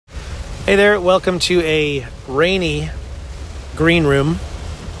Hey there, welcome to a rainy green room.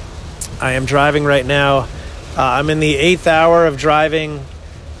 I am driving right now. I'm in the 8th hour of driving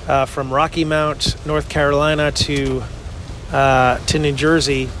from Rocky Mount, North Carolina to New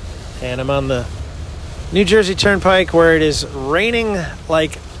Jersey, and I'm on the New Jersey Turnpike where it is raining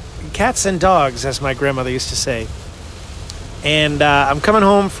like cats and dogs, as my grandmother used to say. And I'm coming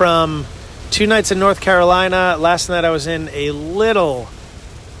home from 2 nights in North Carolina. Last night I was in a little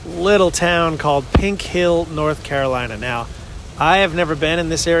town called Pink Hill, North Carolina. Now, I have never been in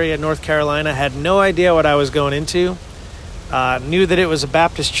this area of North Carolina, had no idea what I was going into, knew that it was a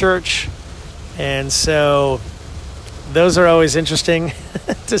Baptist church, and so those are always interesting,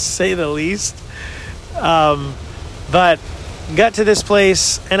 to say the least. But got to this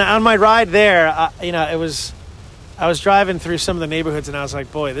place, and on my ride there, I was driving through some of the neighborhoods, and I was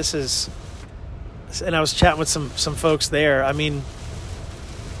like, boy, this is... And I was chatting with some folks there. I mean,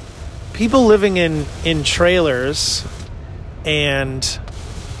 people living in trailers, and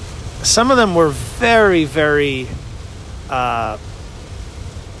some of them were very, very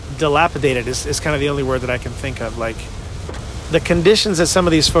dilapidated is kind of the only word that I can think of. Like, the conditions that some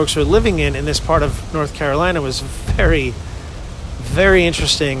of these folks were living in this part of North Carolina was very, very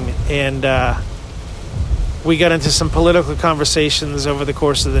interesting. And we got into some political conversations over the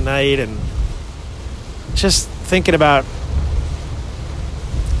course of the night, and just thinking about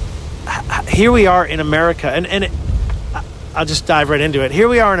here we are in America, and I'll just dive right into it. Here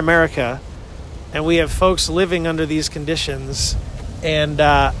we are in America, and we have folks living under these conditions. And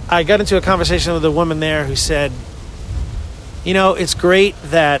I got into a conversation with a woman there who said, you know, it's great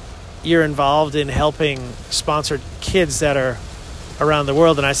that you're involved in helping sponsor kids that are around the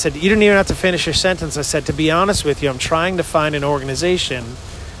world. And I said, you didn't even have to finish your sentence. I said, to be honest with you, I'm trying to find an organization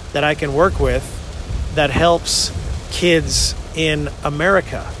that I can work with that helps kids in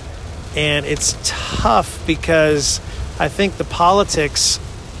America. And it's tough because I think the politics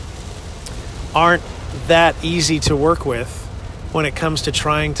aren't that easy to work with when it comes to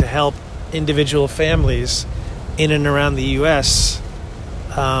trying to help individual families in and around the U.S.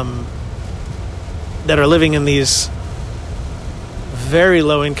 That are living in these very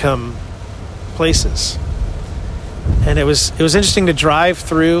low-income places. And it was interesting to drive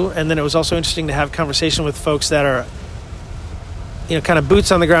through, and then it was also interesting to have conversation with folks that are, you know, kind of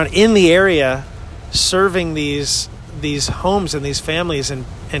boots on the ground in the area, serving these homes and these families, and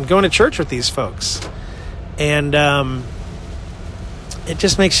going to church with these folks. And it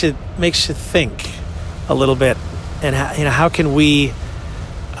just makes you think a little bit, and how can we,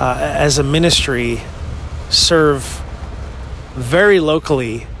 as a ministry, serve very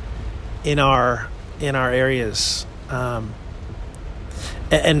locally in our areas. And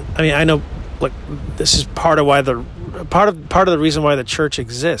I mean, I know, look, this is part of the reason why the church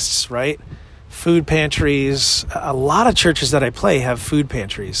exists, right? Food pantries. A lot of churches that I play have food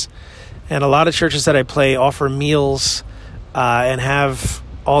pantries, and a lot of churches that I play offer meals and have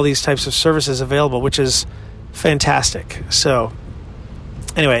all these types of services available, which is fantastic. So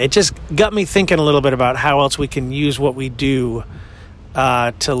anyway, it just got me thinking a little bit about how else we can use what we do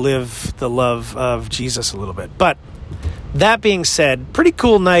to live the love of Jesus a little bit. But that being said, pretty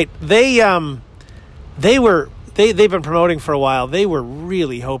cool night. They've been promoting for a while. They were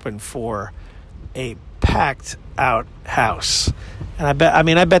really hoping for a packed out house. And I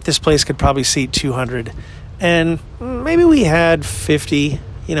bet this place could probably seat 200. And maybe we had 50,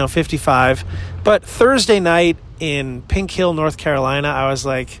 55. But Thursday night in Pink Hill, North Carolina, I was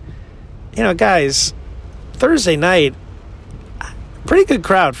like, guys, Thursday night, pretty good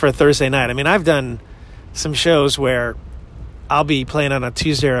crowd for a Thursday night. I mean, I've done some shows where I'll be playing on a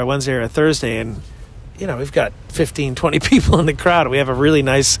Tuesday or a Wednesday or a Thursday, and we've got 15, 20 people in the crowd. We have a really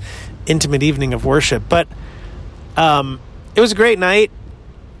nice, intimate evening of worship. But it was a great night.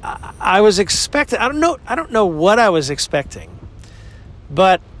 I was expecting, I don't know what I was expecting,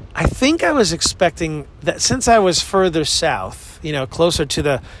 but I think I was expecting that since I was further south, closer to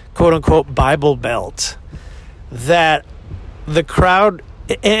the quote-unquote Bible Belt, that the crowd,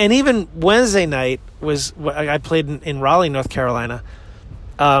 and even Wednesday night I played in Raleigh, North Carolina,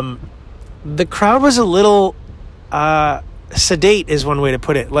 the crowd was a little sedate, is one way to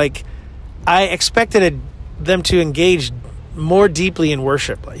put it. Like, I expected them to engage more deeply in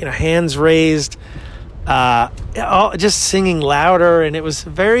worship, hands raised, just singing louder, and it was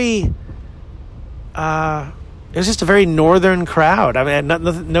very, it was just a very northern crowd. I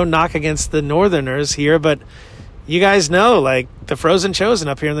mean, no knock against the northerners here, but you guys know, like, the Frozen Chosen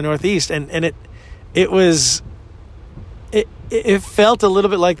up here in the Northeast, and it felt a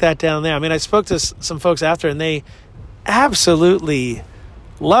little bit like that down there. I mean, I spoke to some folks after, and they absolutely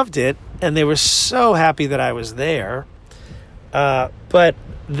loved it. and they were so happy that I was there. But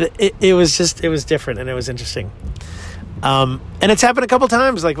it was different, and it was interesting. And it's happened a couple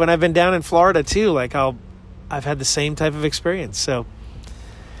times, like when I've been down in Florida too. Like I've had the same type of experience. So,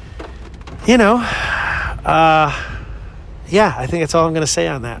 yeah, I think that's all I'm going to say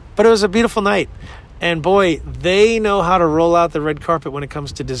on that. But it was a beautiful night. And boy, they know how to roll out the red carpet when it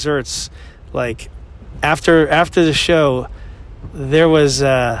comes to desserts. Like after the show, there was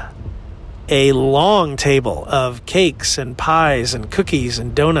a long table of cakes and pies and cookies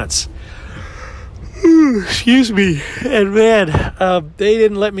and donuts. Excuse me. And man, they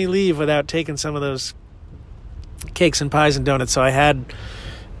didn't let me leave without taking some of those cakes and pies and donuts. So I had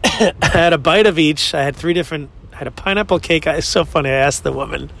a bite of each. I had a pineapple cake. It's so funny. I asked the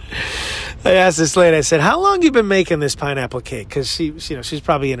woman. I asked this lady. I said, "How long you been making this pineapple cake?" Because she's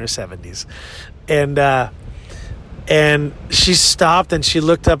probably in her 70s, and she stopped and she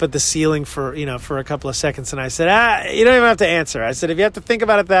looked up at the ceiling for a couple of seconds. And I said, "You don't even have to answer." I said, "If you have to think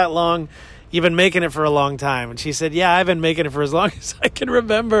about it that long, you've been making it for a long time." And she said, "Yeah, I've been making it for as long as I can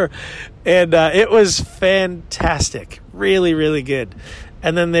remember." And it was fantastic, really, really good.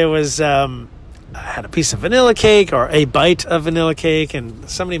 And then there was. I had a piece of vanilla cake, or a bite of vanilla cake, and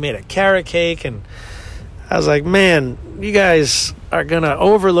somebody made a carrot cake, and I was like, man, you guys are going to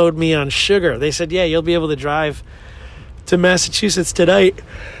overload me on sugar. They said, yeah, you'll be able to drive to Massachusetts tonight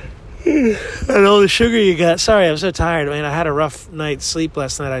and all the sugar you got. Sorry, I'm so tired, man. I had a rough night's sleep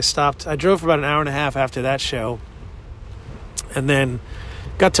last night. I drove for about an hour and a half after that show, and then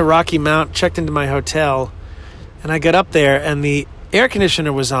got to Rocky Mount, checked into my hotel, and I got up there, and the air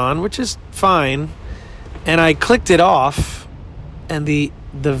conditioner was on, which is fine, and I clicked it off, and the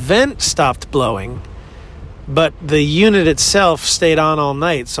vent stopped blowing, but the unit itself stayed on all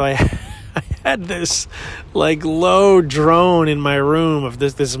night. So I had this like low drone in my room of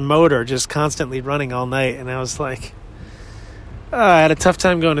this motor just constantly running all night, and I was like, I had a tough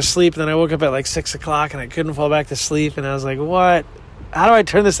time going to sleep. And then I woke up at like 6 o'clock, and I couldn't fall back to sleep, and I was like, what? How do I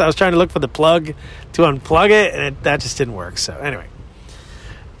turn this? I was trying to look for the plug to unplug it, and that just didn't work. So anyway.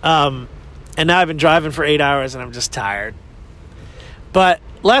 And now I've been driving for 8 hours and I'm just tired. But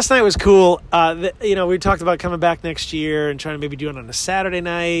last night was cool. We talked about coming back next year and trying to maybe do it on a Saturday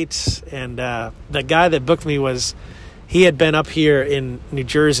night. And the guy that booked me he had been up here in New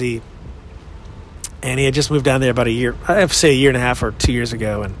Jersey, and he had just moved down there about a year and a half or 2 years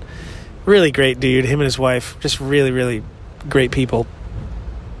ago. And really great dude, him and his wife, just really, really great people.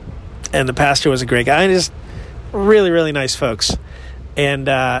 And the pastor was a great guy. And just really, really nice folks. And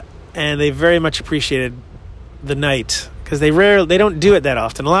they very much appreciated the night, because they don't do it that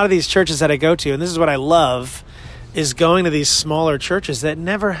often. A lot of these churches that I go to, and this is what I love, is going to these smaller churches that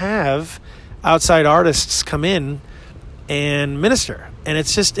never have outside artists come in and minister. And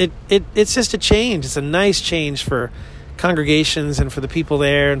it's just it's just a change. It's a nice change for congregations and for the people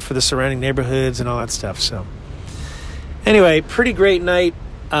there and for the surrounding neighborhoods and all that stuff. So anyway, pretty great night.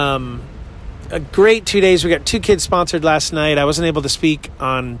 A great 2 days. We got 2 kids sponsored last night. I wasn't able to speak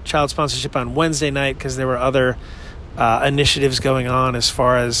on child sponsorship on Wednesday night because there were other initiatives going on as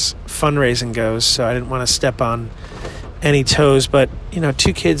far as fundraising goes, so I didn't want to step on any toes. But 2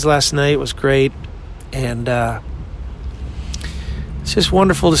 kids last night was great, and it's just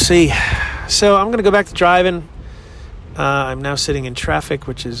wonderful to see. So I'm going to go back to driving. I'm now sitting in traffic,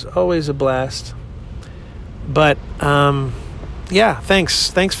 which is always a blast. But yeah,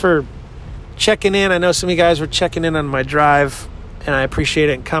 thanks for checking in. I know some of you guys were checking in on my drive, and I appreciate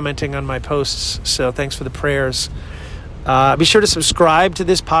it, and commenting on my posts. So thanks for the prayers. Be sure to subscribe to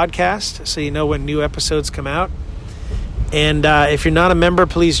this podcast so you know when new episodes come out. And if you're not a member,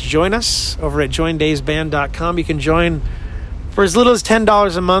 please join us over at joindaysband.com. You can join for as little as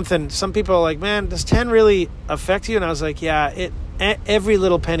 $10 a month. And some people are like, man, does 10 really affect you? And I was like, yeah, every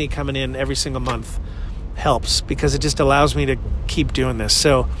little penny coming in every single month helps, because it just allows me to keep doing this.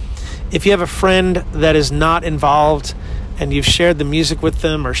 So if you have a friend that is not involved and you've shared the music with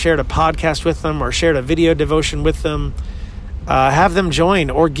them, or shared a podcast with them, or shared a video devotion with them, have them join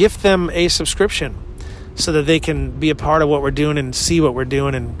or gift them a subscription so that they can be a part of what we're doing and see what we're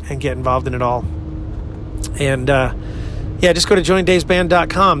doing and get involved in it all. And yeah, just go to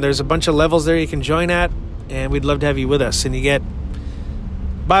joindaysband.com. There's a bunch of levels there you can join at, and we'd love to have you with us. And you get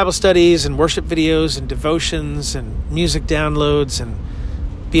Bible studies and worship videos and devotions and music downloads, and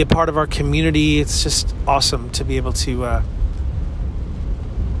be a part of our community. It's just awesome to be able to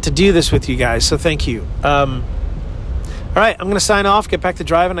do this with you guys. So thank you. All right, I'm going to sign off, get back to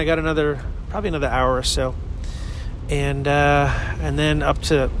driving. I got probably another hour or so. And then up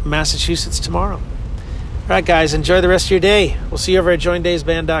to Massachusetts tomorrow. All right, guys, enjoy the rest of your day. We'll see you over at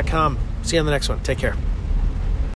joindaysband.com. See you on the next one. Take care.